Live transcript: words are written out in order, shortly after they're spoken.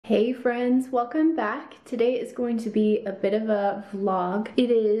Hey friends, welcome back. Today is going to be a bit of a vlog. It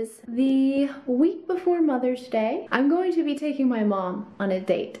is the week before Mother's Day. I'm going to be taking my mom on a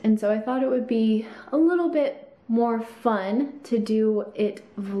date, and so I thought it would be a little bit more fun to do it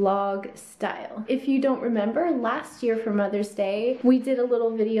vlog style. If you don't remember, last year for Mother's Day, we did a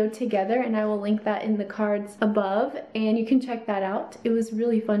little video together, and I will link that in the cards above, and you can check that out. It was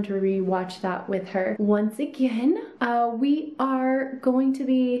really fun to rewatch that with her. Once again, we are going to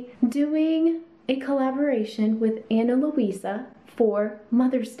be doing a collaboration with Ana Luisa for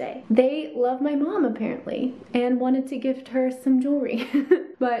Mother's Day. They love my mom apparently and wanted to gift her some jewelry.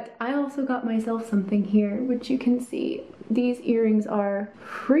 But I also got myself something here, which you can see. These earrings are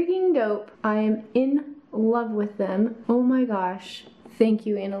freaking dope. I am in love with them. Oh my gosh. Thank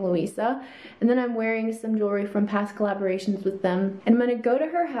you, Ana Luisa. And then I'm wearing some jewelry from past collaborations with them. And I'm gonna go to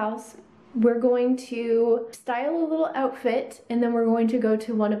her house. We're going to style a little outfit, and then we're going to go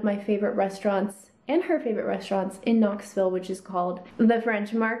to one of my favorite restaurants and her favorite restaurants in Knoxville, which is called the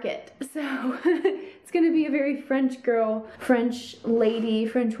French Market. So it's gonna be a very French girl, French lady,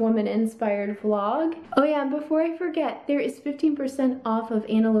 French woman inspired vlog. Oh yeah, and before I forget, there is 15% off of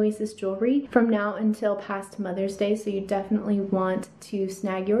Ana Luisa's jewelry from now until past Mother's Day, so you definitely want to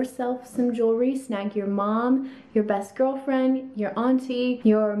snag yourself some jewelry, snag your mom, your best girlfriend, your auntie,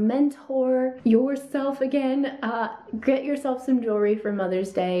 your mentor, yourself again. Get yourself some jewelry for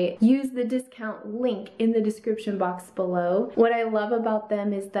Mother's Day. Use the discount link in the description box below. What I love about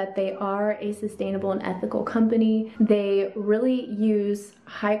them is that they are a sustainable and ethical company. They really use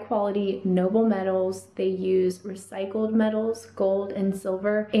high quality noble metals. They use recycled metals, gold and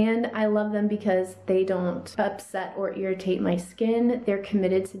silver, and I love them because they don't upset or irritate my skin. They're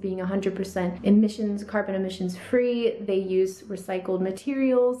committed to being 100% carbon emissions free. They use recycled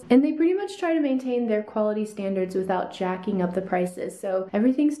materials, and they pretty much try to maintain their quality standards without jacking up the prices. So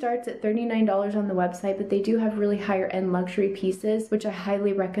everything starts at $39 on the website, but they do have really higher end luxury pieces, which I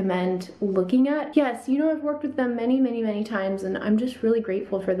highly recommend looking at. Yes, you know, I've worked with them many times, and I'm just really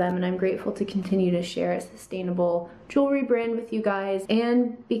grateful for them, and I'm grateful to continue to share a sustainable jewelry brand with you guys,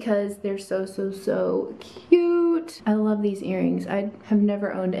 and because they're so cute. I love these earrings. I have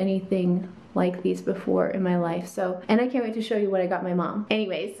never owned anything like these before in my life, so, and I can't wait to show you what I got my mom.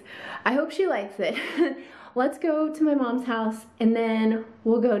 Anyways, I hope she likes it. Let's go to my mom's house, and then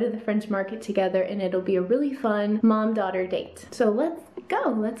we'll go to the French Market together, and it'll be a really fun mom-daughter date. So let's go.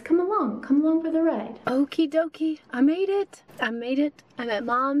 Let's come along for the ride. Okie dokie, I made it. I'm at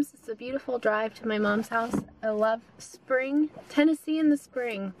mom's. It's a beautiful drive to my mom's house. I love spring, Tennessee in the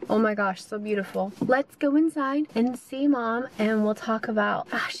spring. Oh my gosh, so beautiful. Let's go inside and see mom, and we'll talk about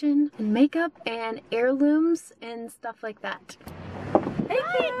fashion and makeup and heirlooms and stuff like that. Hey,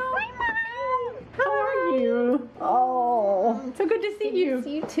 hi, Mom. How are you? Oh, so good to see you.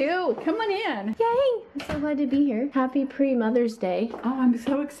 See you too. Come on in. Yay! I'm so glad to be here. Happy pre-Mother's Day. Oh, I'm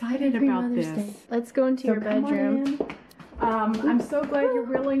so excited about this. Day. Let's go into your bedroom. I'm so glad you're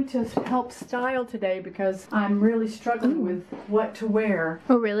willing to help style today, because I'm really struggling with what to wear.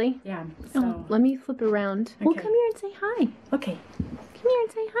 Oh, really? Yeah. Oh, let me flip around. Okay. Well, come here and say hi. Okay. Come here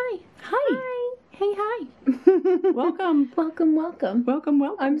and say hi. Hi. Hey, hi. Welcome. Welcome.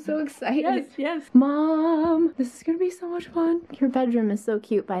 I'm so excited. Yes. Mom, this is gonna be so much fun. Your bedroom is so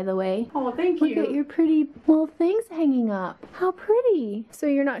cute, by the way. Oh, thank you. Look at your pretty little things hanging up. How pretty. So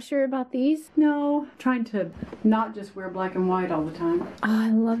you're not sure about these? No, trying to not just wear black and white all the time. Oh,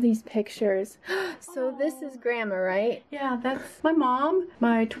 I love these pictures. So this is Grandma, right? Yeah, that's my mom,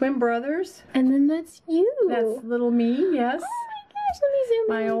 my twin brothers. And then that's you. That's little me, yes. Let me zoom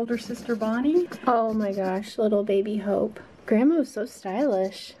in. My older sister Bonnie. Oh my gosh, little baby Hope. Grandma was so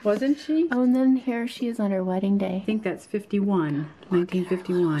stylish. Wasn't she? Oh, and then here she is on her wedding day. I think that's 1951.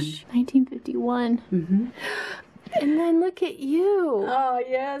 1951. Mm-hmm. And then look at you. Oh,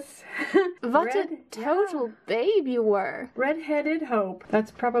 yes. What a total babe you were. Red-headed Hope.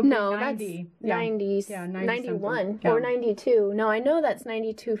 That's probably 90. That's 90s. Yeah, 90 91 yeah. or 92. No, I know that's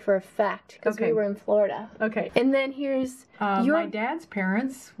 92 for a fact, because we were in Florida. Okay. And then here's my dad's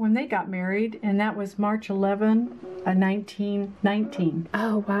parents, when they got married, and that was March 11, 1919.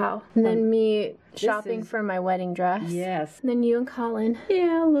 Oh, wow. And then me shopping for my wedding dress. Yes. And then you and Colin.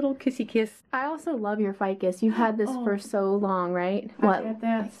 Yeah, a little kissy kiss. I also love your ficus. You've had this for so long, right? I've had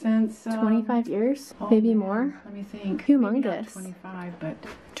that since 25 years? Maybe more? Let me think. Humongous. Maybe not 25, but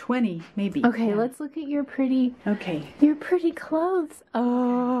 20 maybe. Okay, yeah. let's look at your pretty clothes.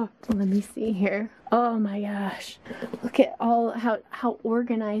 Oh, let me see here. Oh my gosh. Look at all how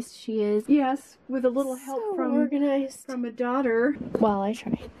organized she is. Yes, with a little help from a daughter. Well, I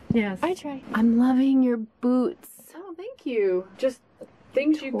try. Yes. I try. I'm loving your boots. Oh, thank you. Just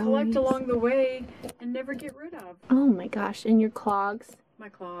things you collect Toys. along the way and never get rid of. Oh my gosh, and your clogs. My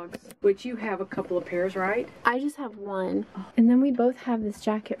clogs, which you have a couple of pairs, right? I just have one. And then we both have this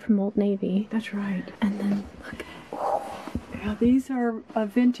jacket from Old Navy. That's right. And then, look. Yeah, these are a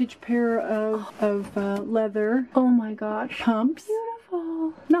vintage pair of leather Oh my gosh. pumps.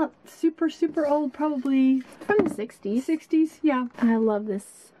 Beautiful. Not super, super old, probably From the 60s. 60s. Yeah. I love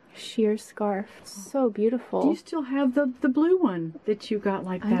this sheer scarf. So beautiful. Do you still have the blue one that you got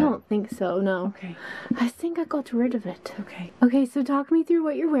like that? I don't think so, no. Okay. I think I got rid of it. Okay. Okay, so talk me through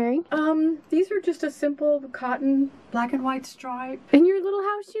what you're wearing. These are just a simple cotton black and white stripe. And your little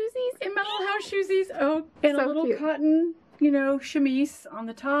house shoesies. And my little house shoesies. Oh, and So a little cute. cotton, chemise on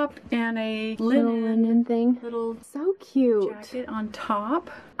the top, and a Little linen linen thing. little So cute. jacket on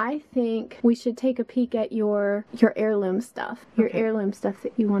top. I think we should take a peek at your heirloom stuff. Your Okay. heirloom stuff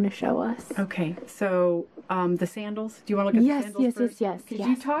that you want to show us. Okay, so the sandals. Do you want to look at Yes, the sandals yes, first? yes, yes, Because yes.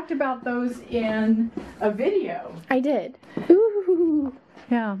 you talked about those in a video. I did. Ooh.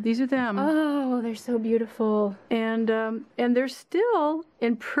 Yeah, these are them. Oh, they're so beautiful. And they're still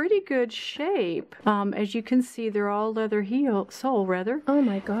in pretty good shape. As you can see, they're all leather sole rather. Oh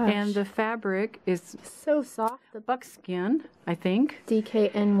my gosh. And the fabric is so soft. The buckskin, I think.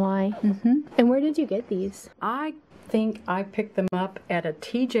 DKNY. Mm-hmm. And where did you get these? I think I picked them up at a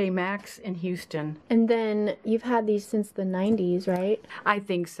TJ Maxx in Houston. And then you've had these since the 90s, right? I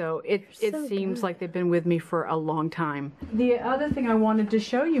think so. It so seems good. like they've been with me for a long time. The other thing I wanted to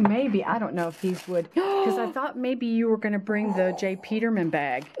show you, maybe, I don't know if these would, because I thought maybe you were going to bring the J. Peterman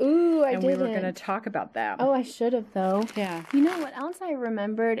bag. Ooh, I And didn't. we were going to talk about that. Oh, I should have though. Yeah. You know what else I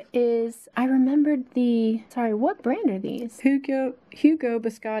remembered is what brand are these? Hugo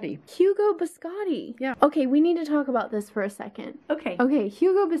Biscotti. Hugo Biscotti. Yeah. Okay, we need to talk about this for a second. Okay. Okay,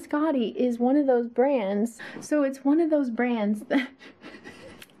 Hugo Biscotti is one of those brands. So it's one of those brands that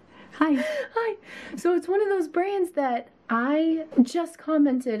Hi. Hi. So it's one of those brands that I just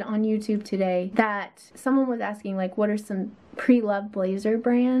commented on YouTube today that someone was asking, like, what are some pre-loved blazer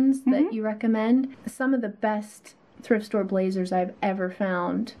brands that you recommend? Some of the best thrift store blazers I've ever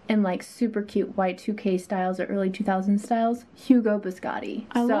found in like super cute Y2K styles or early 2000s styles, Hugo Biscotti.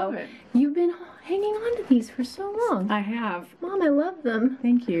 I love it. You've been hanging on to these for so long. I have. Mom, I love them.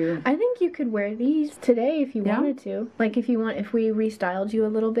 Thank you. I think you could wear these today if you Yeah? wanted to. Like if we restyled you a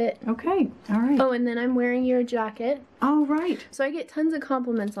little bit. Okay. All right. Oh, and then I'm wearing your jacket. Oh, right. So I get tons of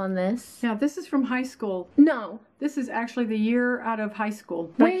compliments on this. Yeah, this is from high school. No. This is actually the year out of high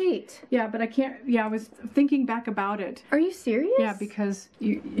school. Wait. Yeah, but I can't. Yeah, I was thinking back about it. Are you serious? Yeah, because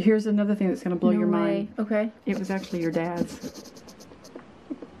here's another thing that's going to blow your mind. Okay. It was actually your dad's.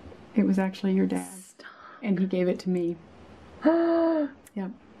 It was actually your dad's. And he gave it to me. Oh Yeah.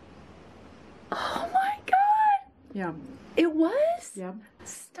 my god. Yeah. It was? Yeah.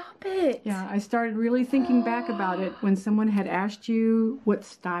 Stop it. Yeah, I started really thinking back about it when someone had asked you what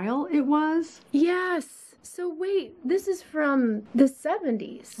style it was. Yes. So wait, this is from the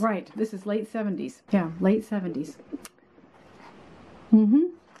 70s. Right. This is late 70s. Yeah, late 70s. Mm-hmm.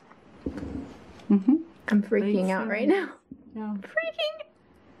 Mm-hmm. I'm freaking Late out right 70s. now. Yeah. Freaking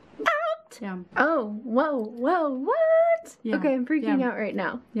out. Yeah. Oh, whoa, what? Yeah. Okay, I'm freaking Yeah. out right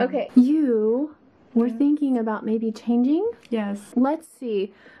now. Yeah. Okay. You were thinking about maybe changing? Yes. Let's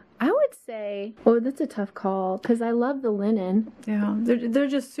see. I would say, oh, that's a tough call because I love the linen. Yeah. They're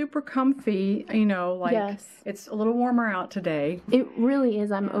just super comfy, like Yes. it's a little warmer out today, It really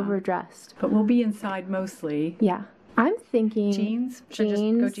is. I'm overdressed. but we'll be inside mostly. Yeah. I'm thinking Jeans? Should I just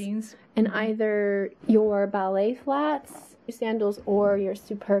go jeans? and either your ballet flats, sandals, or your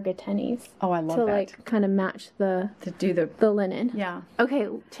Superga tennies Oh, I love to that. like kind of match the To do the linen. yeah. Okay,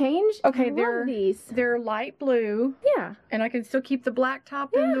 change. Okay, I love they're these. they're light blue, Yeah, and I can still keep the black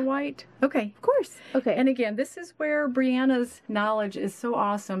top and the white. Okay. of course. Okay. And again, this is where Brianna's knowledge is so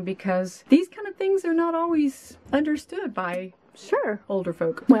awesome because these kind of things are not always understood by sure. older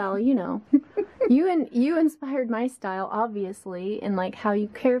folk. Well, you inspired my style, obviously, and like how you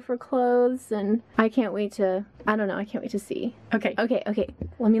care for clothes, and I can't wait to see. Okay. Okay,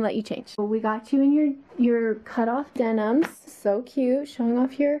 let me let you change. Well, we got you in your cut-off denims, so cute, showing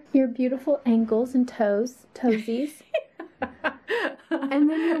off your beautiful ankles and toesies. And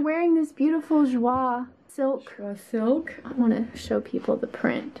then you're wearing this beautiful joie silk. Silk. I want to show people the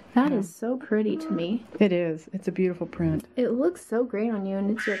print. That is so pretty to me. It is. It's a beautiful print. It looks so great on you,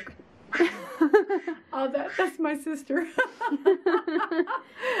 and it's your... Oh, that's my sister.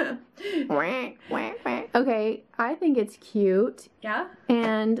 Okay, I think it's cute. Yeah?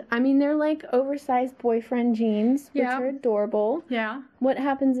 And I mean, they're like oversized boyfriend jeans, which Yeah. are adorable. Yeah. What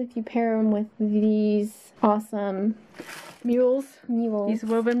happens if you pair them with these awesome mules. Mules. These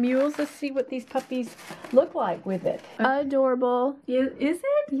woven mules. Let's see what these puppies look like with it. Adorable. Is it?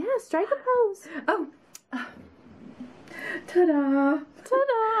 Yeah, strike a pose. Oh. Ta-da.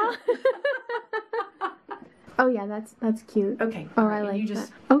 Ta-da! Oh yeah, that's cute. Okay. Oh, right, I like you that.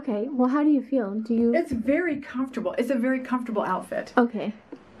 just. Okay, well, how do you feel? Do you? It's very comfortable. It's a very comfortable outfit. Okay.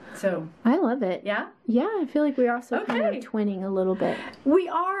 So. I love it. Yeah? Yeah, I feel like we're also kind Okay. of twinning a little bit. We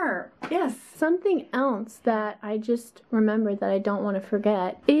are. Yes. Something else that I just remembered that I don't want to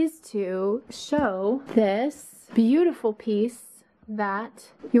forget is to show this beautiful piece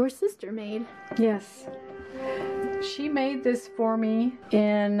that your sister made. Yes. She made this for me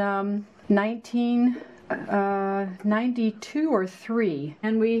in 1992 or 3,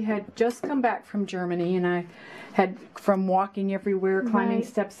 and we had just come back from Germany, and I had from walking everywhere, climbing Right.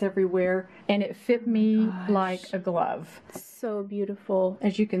 steps everywhere, and it fit me like a glove. So beautiful.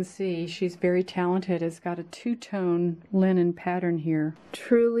 As you can see, she's very talented. It's got a 2-tone linen pattern here.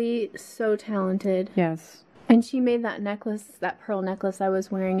 Truly so talented. Yes. And she made that necklace, that pearl necklace I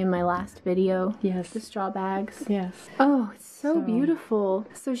was wearing in my last video. Yes. The straw bags. Yes. Oh, it's so So- beautiful.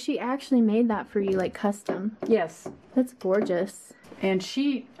 So she actually made that for you, like custom. Yes. That's gorgeous. And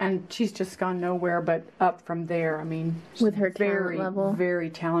she's just gone nowhere but up from there. I mean, With her very, talent level. very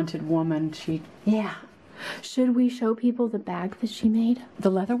talented woman. Yeah. Should we show people the bag that she made?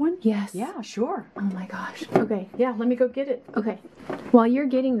 The leather one? Yes. Yeah, sure. Oh my gosh. Okay. Yeah, let me go get it. Okay. While you're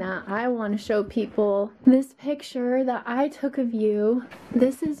getting that, I want to show people this picture that I took of you.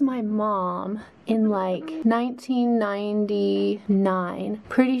 This is my mom in like 1999.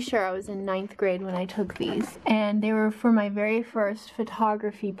 Pretty sure I was in 9th grade when I took these. And they were for my very first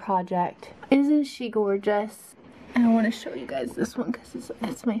photography project. Isn't she gorgeous? And I want to show you guys this one because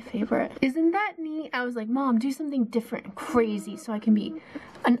it's my favorite. Isn't that neat? I was like, Mom, do something different and crazy so I can be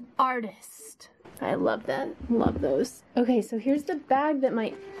an artist. I love that. Love those. Okay, so here's the bag that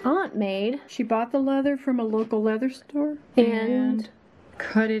my aunt made. She bought the leather from a local leather store And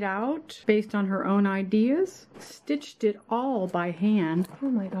cut it out based on her own ideas. Stitched it all by hand. oh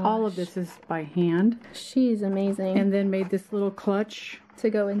my gosh. All of this is by hand. She's amazing. And then made this little clutch to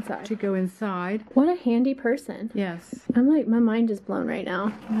go inside. to go inside. What a handy person. Yes. I'm like, my mind is blown right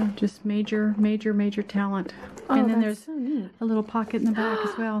now. Yeah, just major talent. Oh, and then that's there's so neat. a little pocket in the back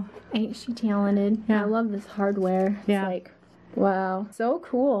as well. Ain't she talented? Yeah. I love this hardware. Yeah. It's like, wow. So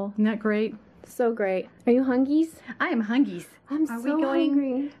cool. Isn't that great? So great. Are you hungies? I am hungies. I'm Are so we going?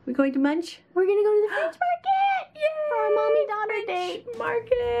 hungry. We going to munch? We're gonna go to the French market! Yay! For our mommy-daughter date.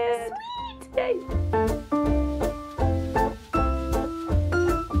 Market. Sweet! Yay!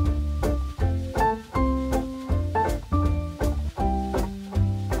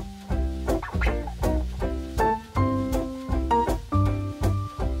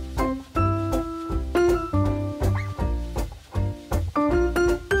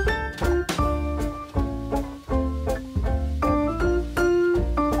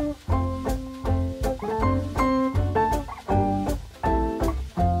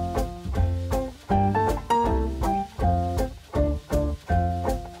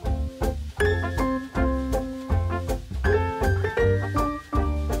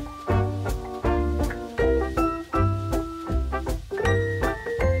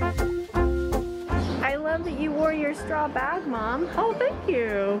 Straw bag, Mom. Oh, thank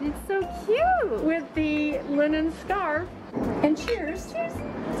you. It's so cute. With the linen scarf. And cheers. Cheers.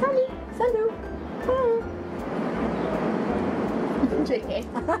 Salut. Salut. Oh. JK.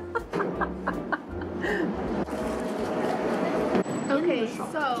 Okay,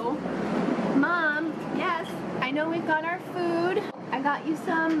 so, Mom, yes, I know we've got our food. I got you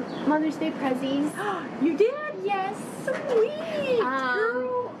some Mother's Day prezzies. You did? Yes. Sweet.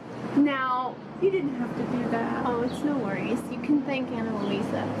 Girl. Now, You didn't have to do that. oh, it's no worries. You can thank Ana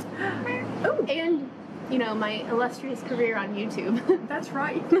Luisa. Oh, And, you know, my illustrious career on YouTube. that's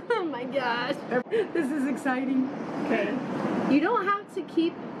right. Oh my gosh. This is exciting. Okay. You don't have to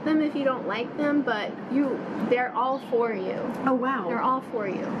keep them if you don't like them, but they're all for you. Oh, wow. They're all for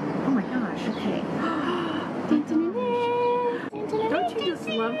you. Oh, my gosh. Okay. Don't you just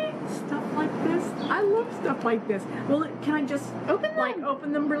love stuff like this? I love stuff like this. Well, can I just Open like them.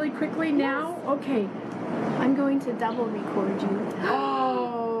 open them really quickly now? Okay. I'm going to double record you.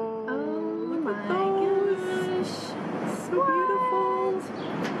 Oh, Oh look my at those. gosh. So beautiful.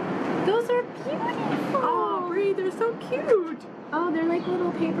 Those are beautiful. Oh, Bree, they're so cute. Oh, they're like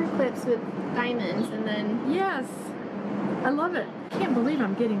little paper clips with diamonds and then... Yes. I love it. Can't believe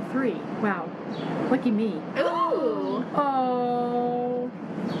I'm getting 3. Wow. Lucky me. Ooh. Oh.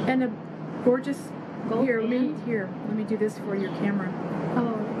 And a gorgeous... Gold Here, band. let me do this for your camera.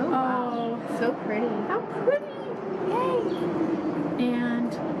 Oh, wow. Oh. So pretty. How pretty. Yay!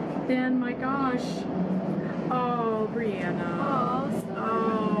 And then, my gosh, oh, Brianna.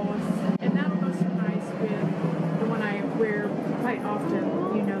 Oh, and that'll go so nice with the one I wear quite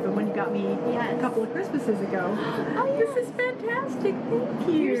often. You know, the one you got me a couple of Christmases ago. Oh, yes. This is fantastic. Thank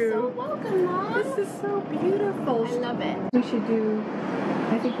you. You're so welcome, Mom. This is so beautiful. I love it. We should do,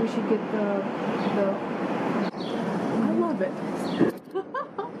 I think we should get the I love it.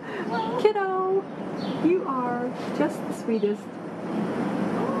 Kiddo, you are just the sweetest.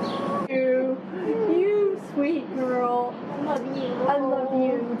 You sweet girl. I love you. I love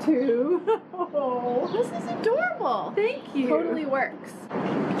you too. Oh, This is adorable. thank you. Totally works.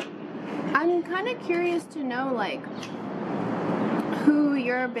 I'm kind of curious to know, like, who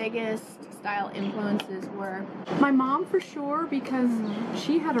your biggest style influences were. My mom for sure, because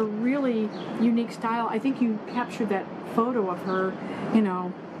she had a really unique style. I think you captured that photo of her, you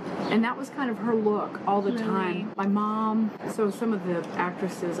know, and that was kind of her look all the time. My mom, so some of the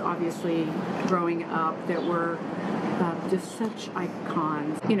actresses obviously growing up that were just such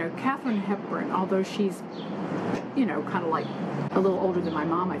icons. You know, Katharine Hepburn, although she's, you know, kind of like a little older than my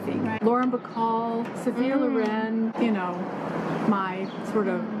mom, I think. Right. Lauren Bacall, Sophia Loren, you know, my sort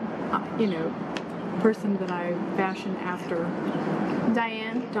of, you know, person that I fashion after.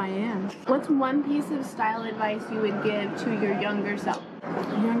 Diane. What's one piece of style advice you would give to your younger self?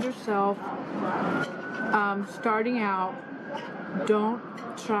 Younger self, starting out, don't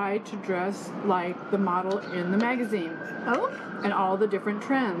try to dress like the model in the magazine. Oh? And all the different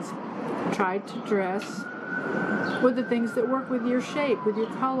trends. Try to dress with the things that work with your shape, with your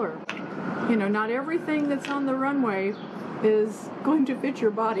color. You know, not everything that's on the runway is going to fit your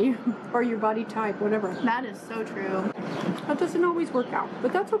body or your body type, whatever. That is so true. That doesn't always work out,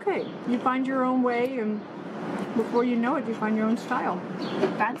 but that's okay. You find your own way, and before you know it, you find your own style.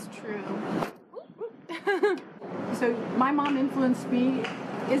 That's true. So my mom influenced me.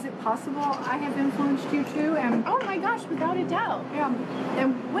 Is it possible I have influenced you too? And Oh my gosh, without a doubt. yeah,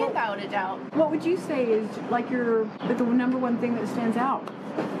 and Without a doubt. what would you say is like the number one thing that stands out?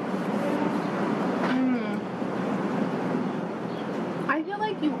 I feel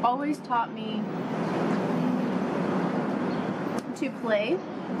like you always taught me to play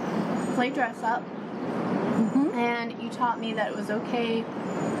dress up, and you taught me that it was okay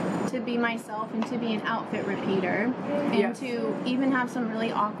to be myself and to be an outfit repeater, and Yes. to even have some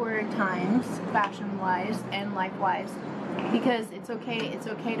really awkward times, fashion-wise and life-wise, because it's okay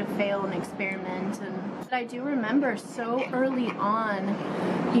to fail and experiment. And I do remember so early on,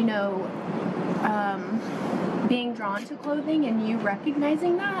 you know, being drawn to clothing and you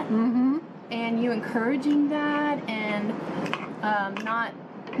recognizing that, and you encouraging that, and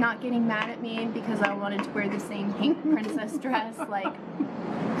not getting mad at me because I wanted to wear the same pink princess dress, like.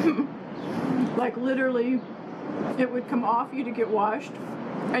 Like literally, it would come off you to get washed,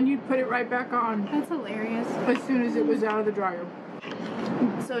 and you'd put it right back on That's hilarious. as soon as it was out of the dryer.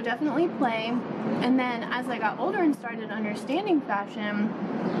 So definitely play. And then as I got older and started understanding fashion,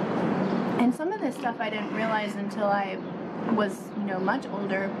 and some of this stuff I didn't realize until I was, you know, much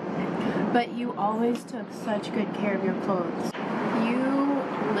older, but you always took such good care of your clothes. You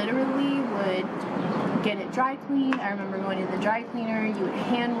literally would get it dry cleaned. I remember going to the dry cleaner, you would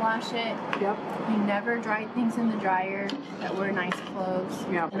hand wash it. Yep. You never dried things in the dryer that were nice clothes.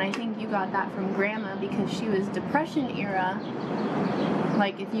 Yep. And I think you got that from Grandma because she was Depression era.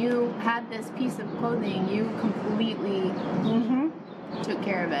 Like, if you had this piece of clothing, you completely took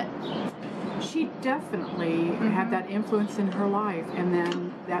care of it. She definitely had that influence in her life, and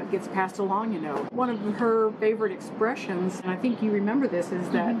then that gets passed along, you know. One of her favorite expressions, and I think you remember this, is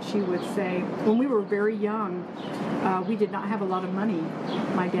that she would say, when we were very young, we did not have a lot of money.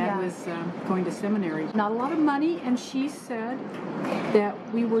 My dad was going to seminary. Not a lot of money, and she said that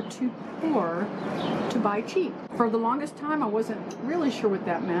we were too poor to buy cheap. For the longest time, I wasn't really sure what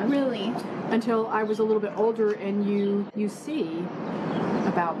that meant. Really? Until I was a little bit older, and you see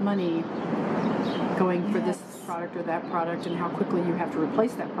about money going for this product or that product, and how quickly you have to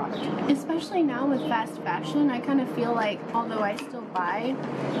replace that product. Especially now with fast fashion, I kind of feel like, although I still buy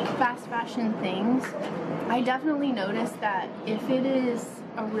fast fashion things, I definitely notice that if it is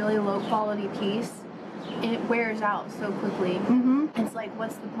a really low quality piece, it wears out so quickly. It's like,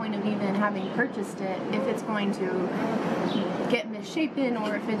 what's the point of even having purchased it if it's going to get misshapen,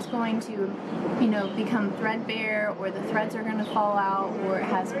 or if it's going to, you know, become threadbare, or the threads are going to fall out, or it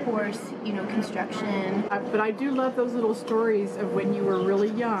has coarse, you know, construction. But I do love those little stories of when you were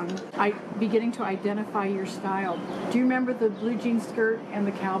really young, beginning to identify your style. Do you remember the blue jean skirt and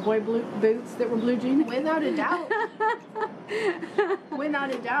the cowboy boots that were blue jean? Without a doubt.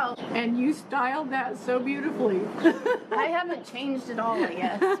 Without a doubt. And you styled that so beautifully. I haven't changed at all, I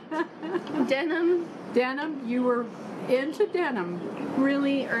guess. Denim. Denim, you were into denim.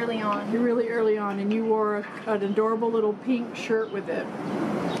 Really early on. Really early on, and you wore an adorable little pink shirt with it.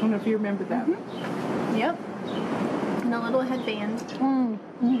 I don't know if you remember that. Yep. And a little headband.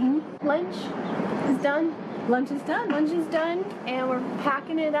 Lunch is done. Lunch is done. Lunch is done, and we're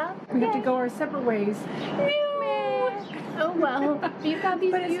packing it up. We have to go our separate ways. Oh well. You've got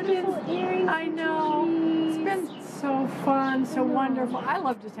these beautiful earrings. I know. It's been so fun, so wonderful. I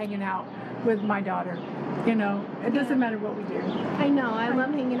love just hanging out with my daughter. You know, it doesn't matter what we do. I know. I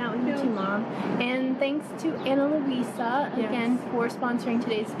love hanging out with you too, Mom. And thanks to Ana Luisa again for sponsoring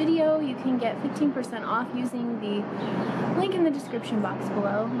today's video. You can get 15% off using the link in the description box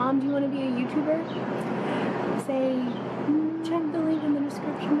below. Mom, do you want to be a YouTuber? Say, check the link in the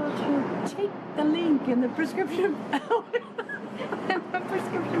description box. Take the link in the prescription. The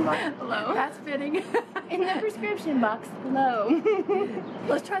prescription box below. That's fitting. In the prescription box below.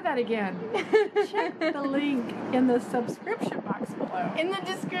 Let's try that again. Check the link in the subscription box below. In the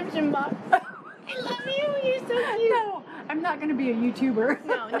description box. I love you. You're so cute. No, I'm not going to be a YouTuber.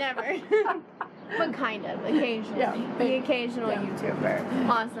 No, never. But kind of, occasionally. Yeah, the occasional YouTuber.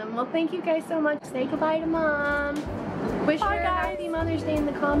 Awesome. Well, thank you guys so much. Say goodbye to Mom. Wish her a happy Mother's Day in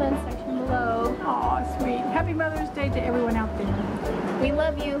the comments section below. Aw, sweet. Happy Mother's Day to everyone out there. We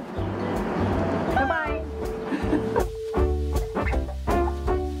love you.